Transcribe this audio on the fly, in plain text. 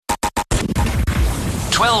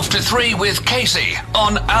12 to 3 with Casey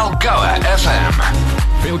on Algoa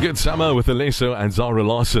FM. Feel Good Summer with Palesa and Zara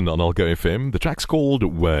Larson on Algoa FM. The track's called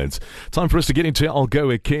Words. Time for us to get into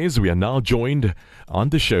Algoa Cares. We are now joined on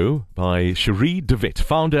the show by Cherie de Wet,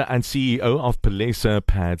 founder and CEO of Palesa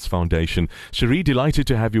Foundation. Cherie, delighted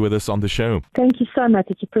to have you with us on the show. Thank you so much.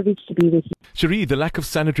 It's a privilege to be with you. Cherie, the lack of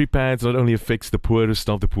sanitary pads not only affects the poorest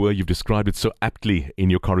of the poor, you've described it so aptly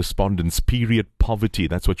in your correspondence, period poverty,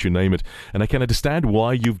 that's what you name it. And I can understand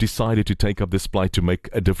why you've decided to take up this plight to make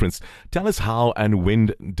a difference. Tell us how and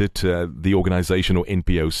when did the organization or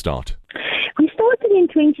NPO start? We started in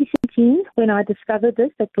 2017 when I discovered this,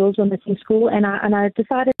 that girls were missing school, and I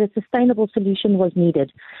decided a sustainable solution was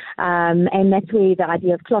needed. And that's where the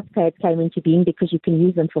idea of cloth pads came into being, because you can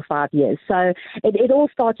use them for 5 years. So it all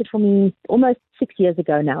started for me almost 6 years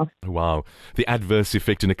ago now. Wow. The adverse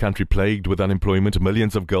effect in a country plagued with unemployment.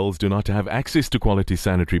 Millions of girls do not have access to quality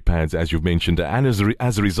sanitary pads, as you've mentioned, and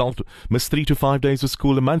as a result, miss 3 to 5 days of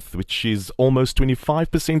school a month, which is almost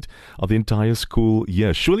 25% of the entire school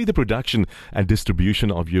year. Surely the production and distribution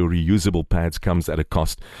of your reusable pads comes at a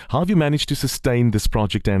cost. How have you managed to sustain this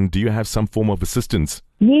project, and do you have some form of assistance?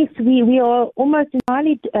 Yes, we are almost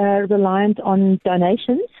entirely reliant on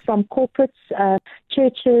donations from corporates,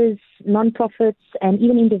 churches, non-profits, and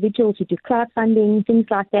even individuals who do crowdfunding, things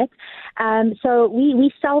like that. So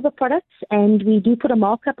we sell the products, and we do put a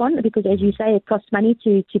markup on it because, as you say, it costs money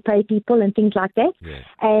to pay people and things like that. Yeah.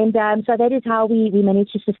 And so that is how we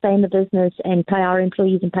manage to sustain the business and pay our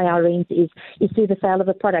employees and pay our rent is through the sale of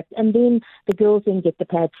the product. And then the girls then get the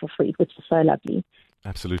pads for free, which is so lovely.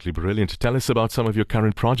 Absolutely brilliant. Tell us about some of your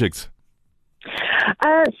current projects.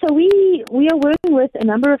 So we are working with a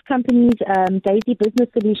number of companies. Daisy Business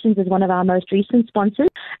Solutions is one of our most recent sponsors,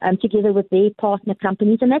 together with their partner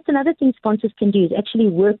companies. And that's another thing sponsors can do, is actually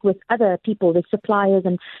work with other people, the suppliers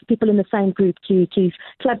and people in the same group to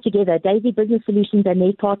club together. Daisy Business Solutions and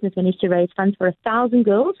their partners managed to raise funds for 1,000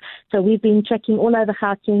 girls. So we've been tracking all over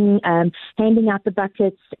Gauteng, handing out the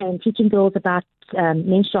buckets and teaching girls about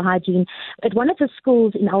menstrual hygiene. At one of the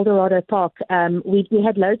schools in Eldorado Park, we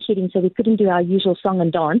had load shedding, so we couldn't do our usual song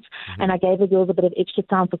and dance, and I gave the girls a bit of extra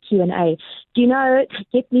time for Q&A. Do you know, it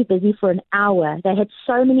kept me busy for an hour. They had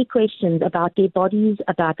so many questions about their bodies,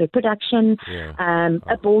 about reproduction,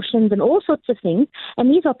 abortions, and all sorts of things.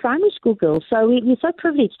 And these are primary school girls, so we're so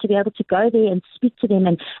privileged to be able to go there and speak to them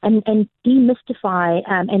and demystify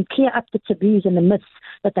and clear up the taboos and the myths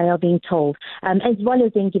that they are being told, as well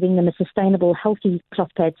as then giving them a sustainable, healthy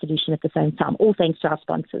cloth pad solution at the same time, all thanks to our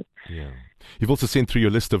sponsors. Yeah. You've also sent through your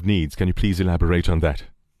list of needs. Can you please elaborate on that?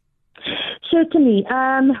 Certainly.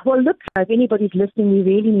 Well, look, if anybody's listening, we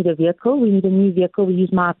really need a vehicle. We need a new vehicle. We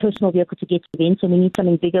use my personal vehicle to get to events, and we need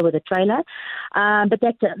something bigger with a trailer. But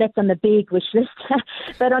that's on the big wish list.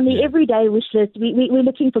 But on the everyday wish list, we're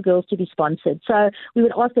looking for girls to be sponsored. So we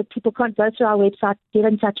would ask that people can't go through our website, get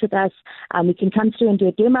in touch with us. We can come through and do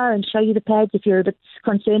a demo and show you the pads if you're a bit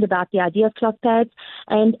concerned about the idea of cloth pads.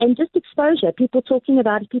 And just exposure, people talking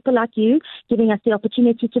about it, people like you giving us the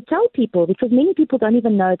opportunity to tell people, because many people don't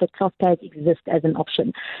even know that cloth pads exist as an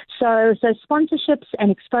option. So sponsorships and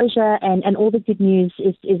exposure and all the good news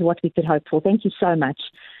is what we could hope for. Thank you so much.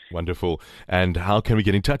 Wonderful. And how can we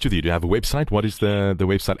get in touch with you? Do you have a website? What is the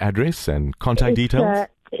website address and contact details?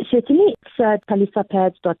 Certainly, it's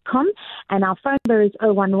palesapads.com, and our phone number is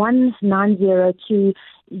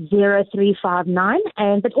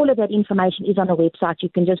 011-902-0359, but all of that information is on our website. You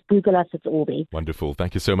can just Google us, it's all there. Wonderful.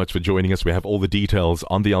 Thank you so much for joining us. We have all the details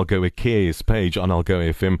on the Algoa Cares page on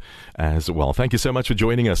Algoa FM as well. Thank you so much for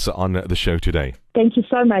joining us on the show today. Thank you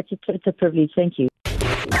so much. It's a privilege. Thank you.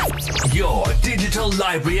 Your digital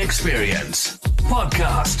library experience.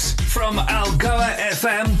 Podcasts from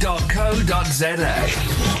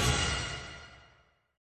algoafm.co.za.